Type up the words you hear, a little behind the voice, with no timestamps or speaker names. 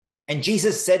And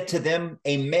Jesus said to them,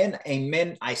 Amen,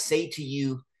 amen, I say to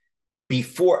you,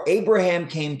 before Abraham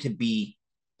came to be,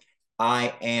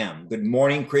 I am. Good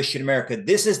morning, Christian America.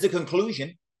 This is the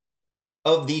conclusion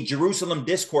of the Jerusalem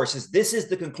discourses. This is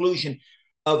the conclusion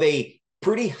of a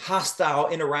pretty hostile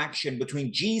interaction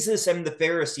between Jesus and the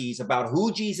Pharisees about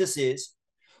who Jesus is,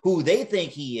 who they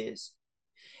think he is,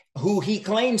 who he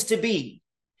claims to be.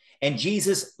 And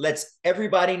Jesus lets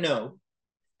everybody know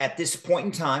at this point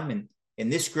in time in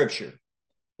this scripture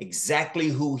exactly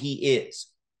who he is.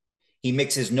 He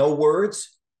mixes no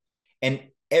words, and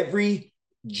every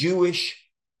Jewish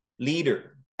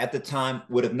leader at the time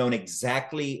would have known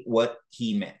exactly what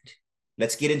he meant.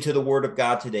 Let's get into the word of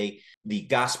God today, the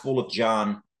Gospel of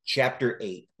John, chapter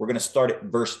 8. We're going to start at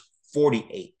verse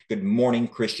 48. Good morning,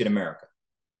 Christian America.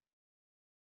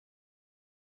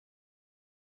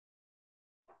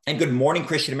 And good morning,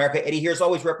 Christian America. Eddie here is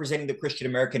always representing the Christian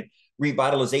American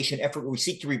revitalization effort, where we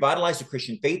seek to revitalize the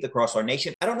Christian faith across our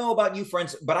nation. I don't know about you,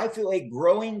 friends, but I feel a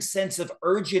growing sense of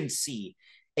urgency,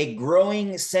 a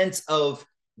growing sense of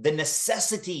the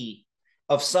necessity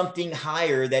of something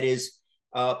higher that is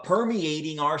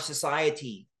permeating our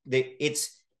society. It's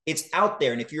out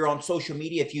there, and if you're on social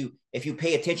media, if you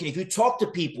pay attention, if you talk to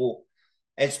people,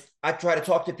 as I try to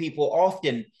talk to people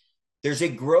often, there's a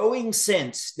growing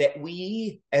sense that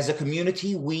we as a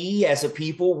community, we as a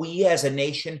people, we as a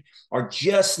nation are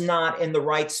just not in the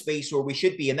right space where we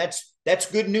should be. And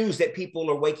that's good news that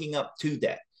people are waking up to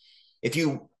that. If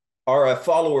you are a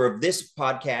follower of this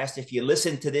podcast, if you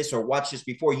listen to this or watch this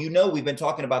before, you know we've been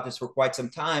talking about this for quite some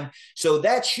time. So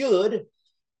that should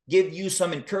give you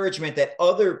some encouragement that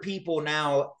other people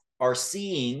now are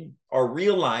seeing or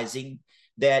realizing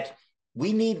that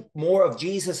we need more of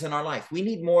Jesus in our life. We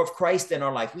need more of Christ in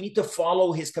our life. We need to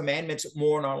follow his commandments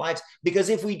more in our lives, because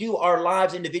if we do, our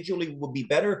lives individually will be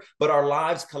better, but our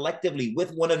lives collectively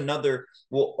with one another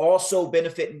will also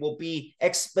benefit and will be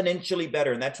exponentially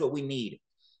better. And that's what we need.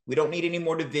 We don't need any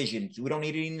more divisions. We don't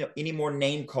need any more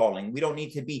name calling. We don't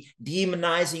need to be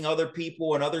demonizing other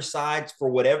people and other sides for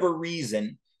whatever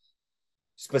reason,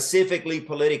 specifically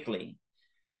politically,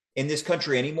 in this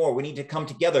country anymore. We need to come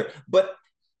together. But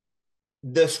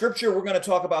the scripture we're going to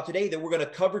talk about today, that we're going to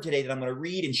cover today, that I'm going to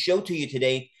read and show to you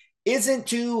today, isn't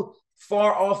too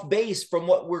far off base from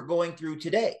what we're going through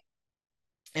today.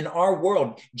 In our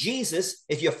world, Jesus,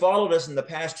 if you followed us in the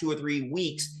past 2 or 3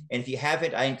 weeks, and if you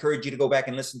haven't, I encourage you to go back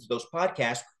and listen to those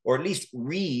podcasts, or at least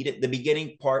read the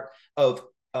beginning part of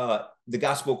the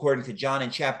Gospel according to John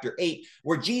in chapter 8,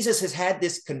 where Jesus has had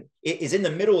this, is in the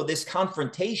middle of this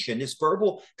confrontation, this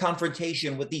verbal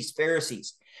confrontation with these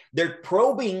Pharisees. They're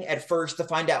probing at first to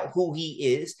find out who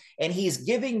he is, and he's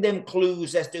giving them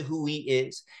clues as to who he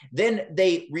is. Then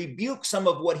they rebuke some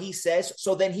of what he says.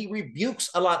 So then he rebukes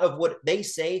a lot of what they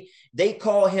say. They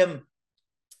call him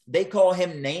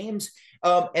names,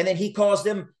 and then he calls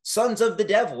them sons of the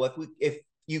devil. If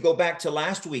you go back to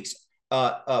last week's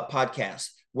podcast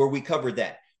where we covered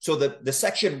that. So the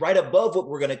section right above what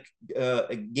we're going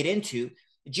to get into,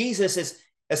 Jesus is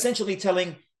essentially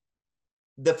telling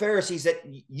the Pharisees that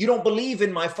you don't believe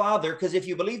in my Father, because if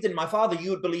you believed in my Father,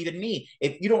 you would believe in me.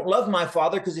 If you don't love my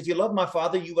Father, because if you love my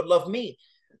Father, you would love me.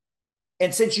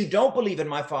 And since you don't believe in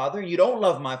my Father, and you don't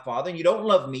love my Father, and you don't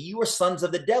love me, you are sons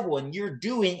of the devil, and you're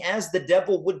doing as the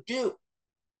devil would do.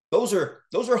 Those are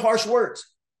harsh words.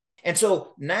 And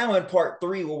so now in part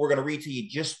 3, what we're going to read to you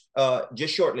just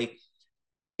shortly,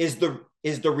 is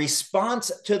the response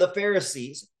to the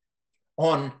Pharisees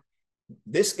on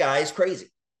this guy is crazy.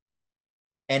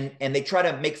 And they try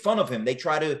to make fun of him. They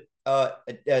try to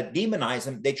demonize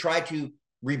him. They try to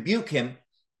rebuke him,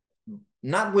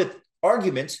 not with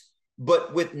arguments,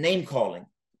 but with name calling.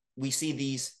 We see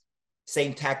these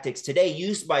same tactics today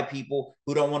used by people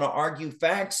who don't want to argue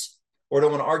facts or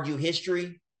don't want to argue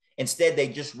history. Instead, they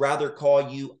just rather call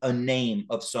you a name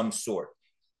of some sort.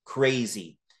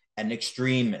 Crazy, an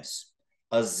extremist,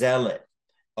 a zealot,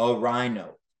 a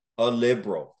rhino, a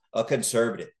liberal, a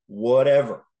conservative,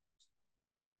 whatever.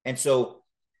 And so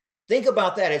think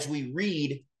about that as we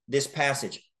read this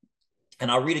passage.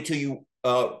 And I'll read it to you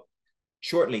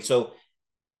shortly. So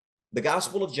the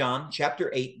Gospel of John, chapter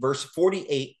 8, verse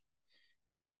 48,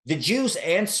 the Jews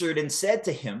answered and said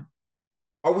to him,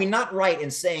 are we not right in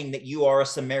saying that you are a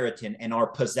Samaritan and are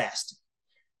possessed?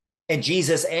 And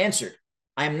Jesus answered,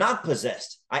 I am not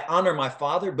possessed. I honor my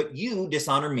Father, but you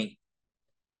dishonor me.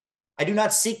 I do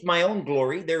not seek my own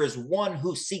glory. There is one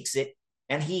who seeks it,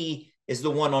 and he is the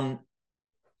one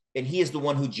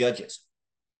who judges.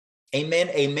 Amen,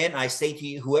 amen, I say to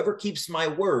you, whoever keeps my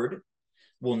word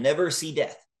will never see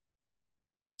death.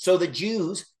 So the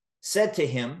Jews said to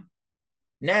him,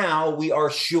 Now we are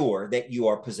sure that you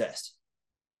are possessed.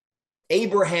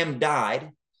 Abraham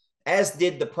died, as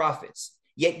did the prophets.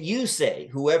 Yet you say,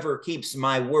 whoever keeps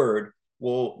my word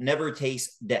will never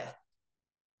taste death.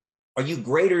 Are you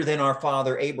greater than our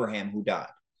father Abraham who died,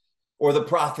 or the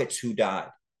prophets who died?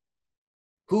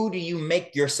 Who do you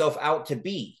make yourself out to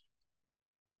be?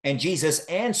 And Jesus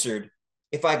answered,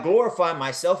 if I glorify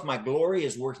myself, my glory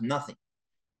is worth nothing.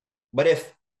 But it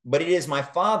is my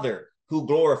Father who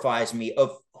glorifies me,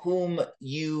 of whom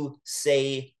you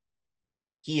say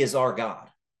he is our God.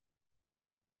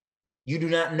 You do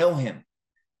not know him,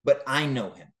 but I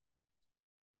know him.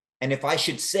 And if I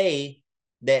should say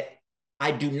that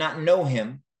I do not know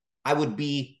him, I would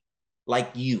be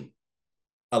like you,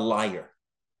 a liar.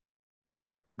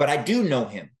 But I do know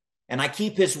him, and I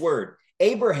keep his word.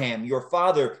 Abraham, your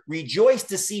father, rejoiced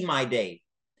to see my day.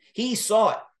 He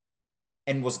saw it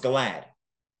and was glad.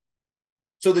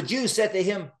 So the Jews said to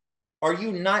him, are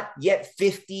you not yet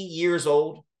 50 years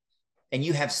old, and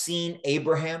you have seen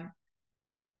Abraham?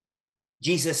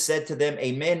 Jesus said to them,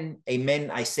 amen,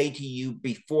 amen, I say to you,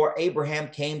 before Abraham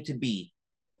came to be,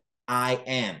 I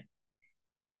am.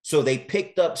 So they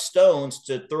picked up stones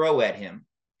to throw at him,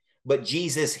 but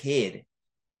Jesus hid,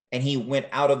 and he went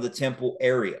out of the temple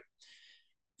area.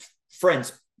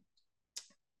 Friends,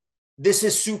 this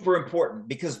is super important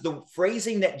because the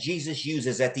phrasing that Jesus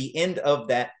uses at the end of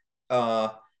that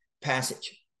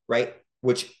passage, right,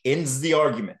 which ends the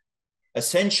argument.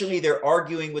 Essentially, they're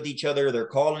arguing with each other. They're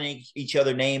calling each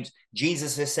other names.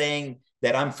 Jesus is saying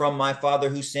that I'm from my Father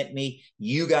who sent me.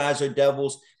 You guys are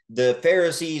devils. The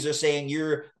Pharisees are saying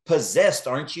you're possessed,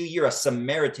 aren't you? You're a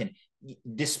Samaritan,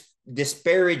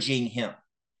 disparaging him,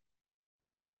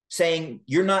 saying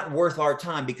you're not worth our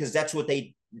time, because that's what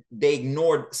they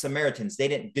ignored Samaritans.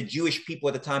 The Jewish people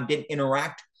at the time didn't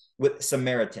interact with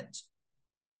Samaritans.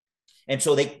 And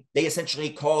so they essentially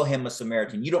call him a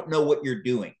Samaritan. You don't know what you're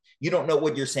doing. You don't know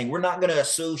what you're saying. We're not going to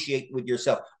associate with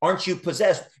yourself. Aren't you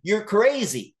possessed? You're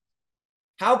crazy.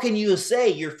 How can you say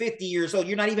you're 50 years old?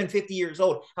 You're not even 50 years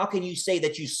old. How can you say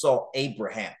that you saw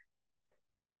Abraham?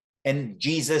 And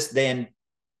Jesus then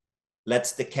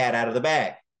lets the cat out of the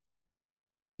bag.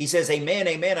 He says, amen,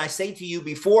 amen, I say to you,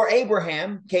 before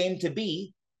Abraham came to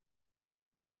be,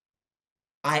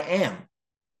 I am.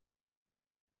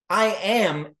 I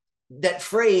am, that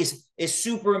phrase is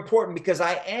super important because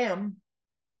I am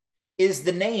is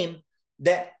the name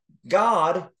that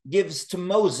God gives to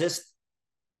Moses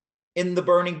in the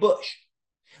burning bush.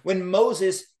 When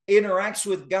Moses interacts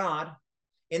with God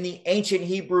in the ancient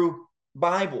Hebrew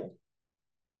Bible,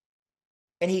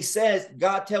 and he says,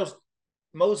 God tells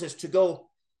Moses to go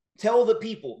tell the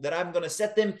people that I'm going to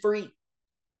set them free.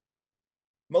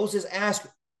 Moses asked,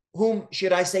 whom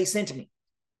should I say sent me?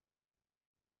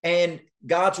 And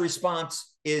God's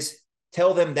response is,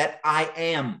 tell them that I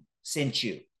am sent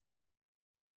you.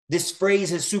 This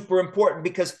phrase is super important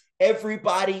because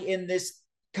everybody in this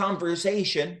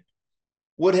conversation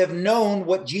would have known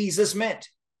what Jesus meant.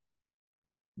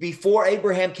 Before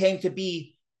Abraham came to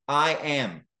be, I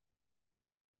am.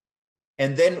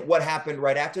 And then what happened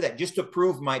right after that? Just to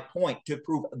prove my point, to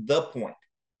prove the point.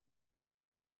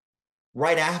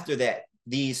 Right after that,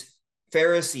 these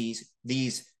Pharisees,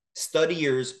 these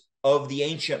studiers of the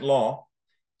ancient law,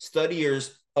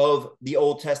 studiers of the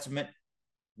Old Testament,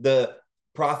 the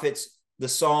prophets, the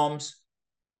Psalms,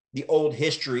 the old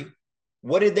history,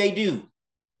 what did they do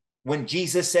when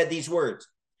Jesus said these words?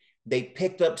 They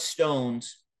picked up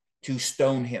stones to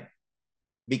stone him,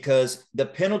 because the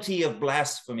penalty of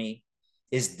blasphemy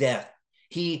is death.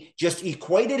 He just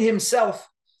equated himself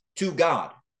to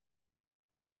God.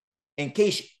 In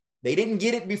case they didn't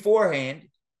get it beforehand,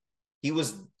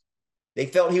 they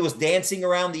felt he was dancing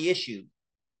around the issue.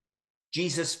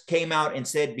 Jesus came out and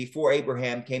said, before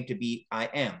Abraham came to be, I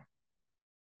am.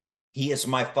 He is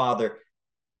my Father.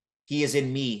 He is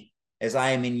in me as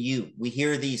I am in you. We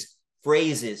hear these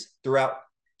phrases throughout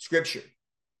Scripture.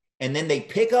 And then they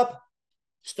pick up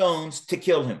stones to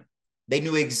kill him. They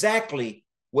knew exactly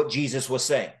what Jesus was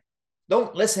saying.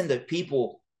 Don't listen to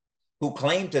people who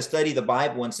claim to study the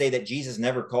Bible and say that Jesus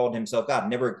never called himself God,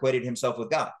 never equated himself with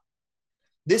God.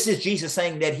 This is Jesus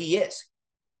saying that he is.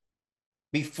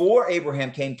 Before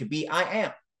Abraham came to be, I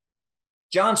am.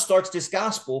 John starts this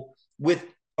gospel with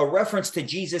a reference to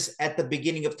Jesus at the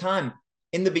beginning of time.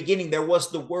 In the beginning, there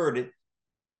was the Word,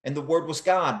 and the Word was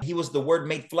God. He was the Word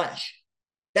made flesh.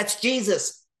 That's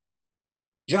Jesus.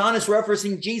 John is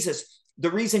referencing Jesus. The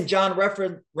reason John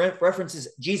references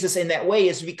Jesus in that way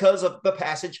is because of the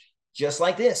passage just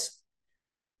like this.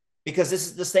 Because this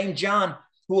is the same John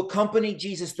who accompanied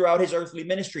Jesus throughout his earthly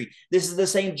ministry. This is the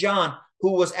same John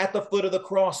who was at the foot of the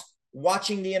cross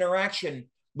watching the interaction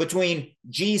between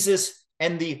Jesus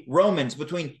and the Romans,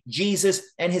 between Jesus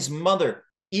and his mother,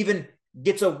 even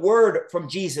gets a word from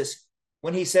Jesus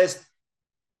when he says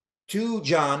to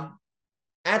John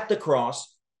at the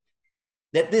cross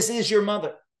that this is your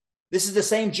mother. This is the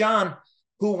same John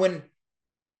who, when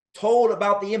told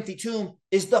about the empty tomb,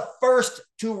 is the first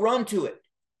to run to it.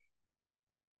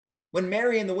 When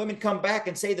Mary and the women come back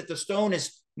and say that the stone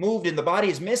is moved and the body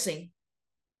is missing,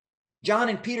 John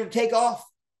and Peter take off.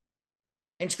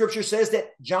 And scripture says that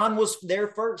John was there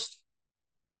first.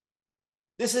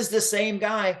 This is the same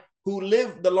guy who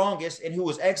lived the longest and who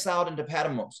was exiled into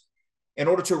Patmos in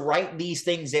order to write these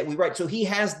things that we write. So he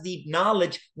has the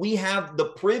knowledge. We have the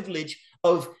privilege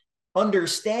of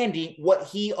understanding what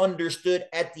he understood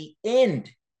at the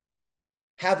end,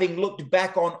 having looked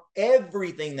back on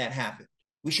everything that happened.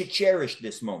 We should cherish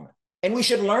this moment. And we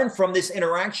should learn from this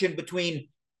interaction between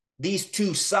these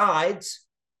two sides,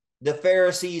 the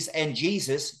Pharisees and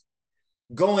Jesus,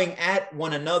 going at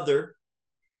one another,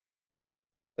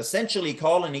 essentially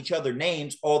calling each other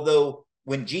names, although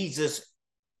when Jesus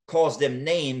calls them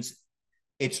names,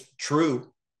 it's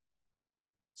true.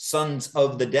 Sons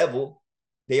of the devil,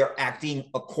 they are acting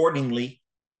accordingly.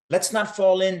 Let's not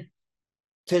fall into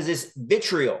this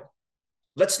vitriol.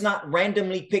 Let's not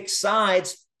randomly pick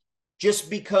sides just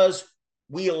because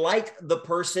we like the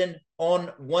person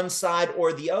on one side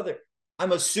or the other.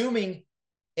 I'm assuming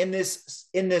in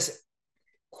this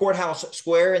courthouse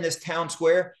square, in this town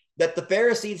square, that the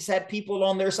Pharisees had people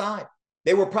on their side.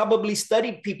 They were probably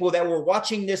studied people that were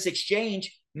watching this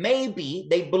exchange. Maybe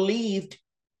they believed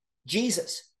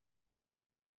Jesus,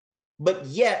 but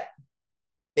yet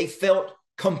they felt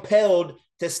compelled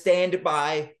to stand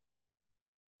by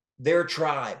their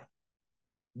tribe,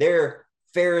 their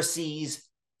Pharisees'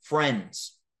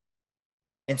 friends.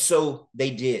 And so they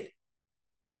did.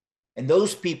 And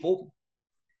those people,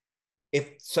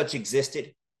 if such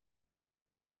existed,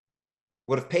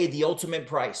 would have paid the ultimate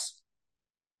price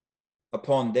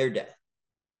upon their death.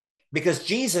 Because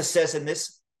Jesus says in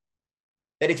this,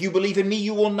 that if you believe in me,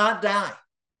 you will not die.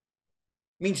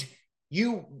 It means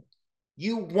you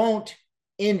won't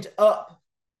end up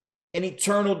in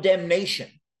eternal damnation.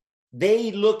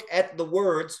 They look at the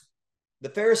words, the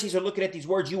Pharisees are looking at these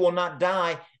words, you will not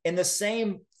die, in the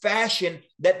same fashion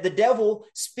that the devil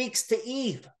speaks to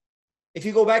Eve. If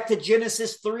you go back to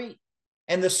Genesis 3,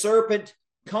 and the serpent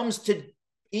comes to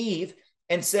Eve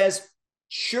and says,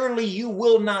 surely you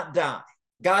will not die.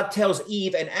 God tells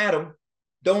Eve and Adam,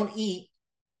 don't eat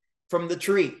from the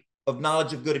tree of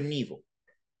knowledge of good and evil,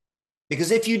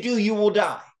 because if you do, you will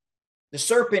die. The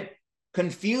serpent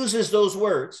confuses those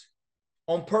words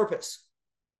on purpose.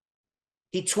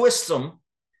 He twists them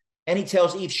and he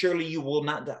tells Eve, surely you will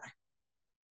not die.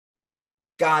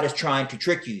 God is trying to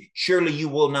trick you. Surely you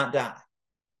will not die.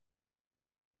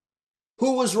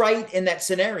 Who was right in that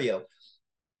scenario?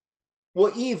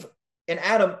 Well, Eve and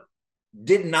Adam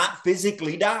did not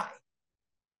physically die.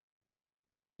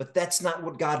 But that's not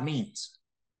what God means.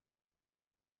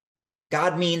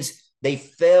 God means they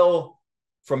fell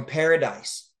from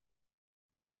paradise.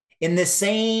 In the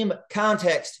same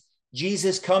context,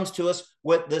 Jesus comes to us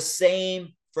with the same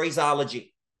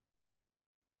phraseology.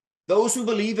 Those who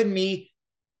believe in me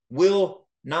will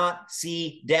not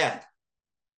see death.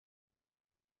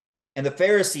 And the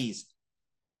Pharisees,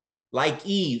 like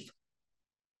Eve,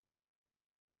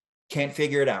 can't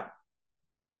figure it out.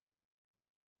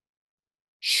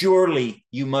 Surely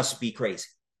you must be crazy.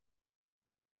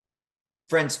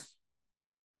 Friends,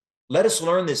 let us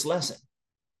learn this lesson.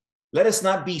 Let us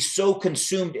not be so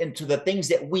consumed into the things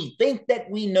that we think that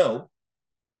we know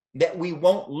that we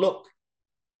won't look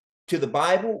to the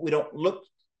Bible, we don't look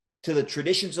to the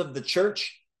traditions of the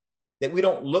church, that we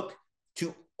don't look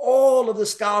to all of the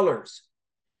scholars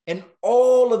and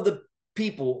all of the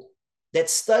people that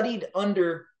studied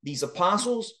under these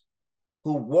apostles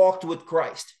who walked with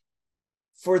Christ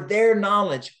for their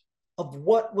knowledge of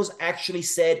what was actually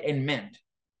said and meant.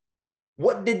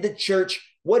 What did the church,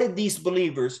 what did these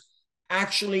believers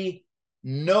actually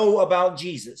know about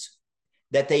Jesus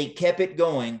that they kept it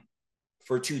going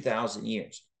for 2,000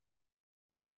 years?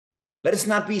 Let us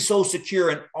not be so secure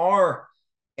in our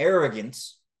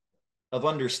arrogance of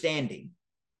understanding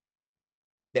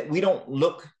that we don't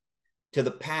look to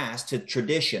the past, to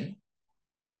tradition,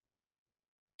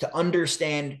 to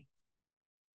understand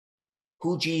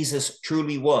who Jesus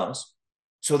truly was,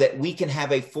 so that we can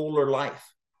have a fuller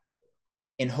life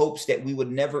in hopes that we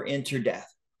would never enter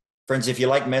death. Friends, if you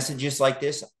like messages like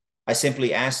this, I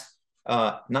simply ask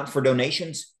not for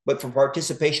donations, but for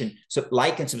participation. So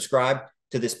like and subscribe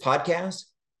to this podcast,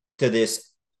 to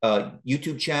this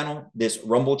YouTube channel, this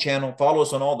Rumble channel. Follow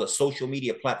us on all the social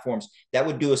media platforms. That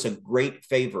would do us a great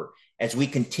favor as we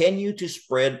continue to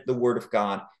spread the word of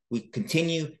God. We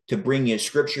continue to bring you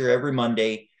scripture every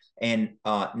Monday. And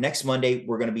next Monday,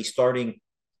 we're going to be starting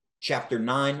chapter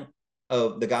 9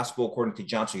 of the gospel according to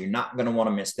John. So you're not going to want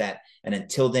to miss that. And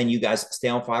until then, you guys stay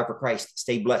on fire for Christ.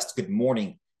 Stay blessed. Good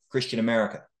morning, Christian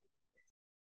America.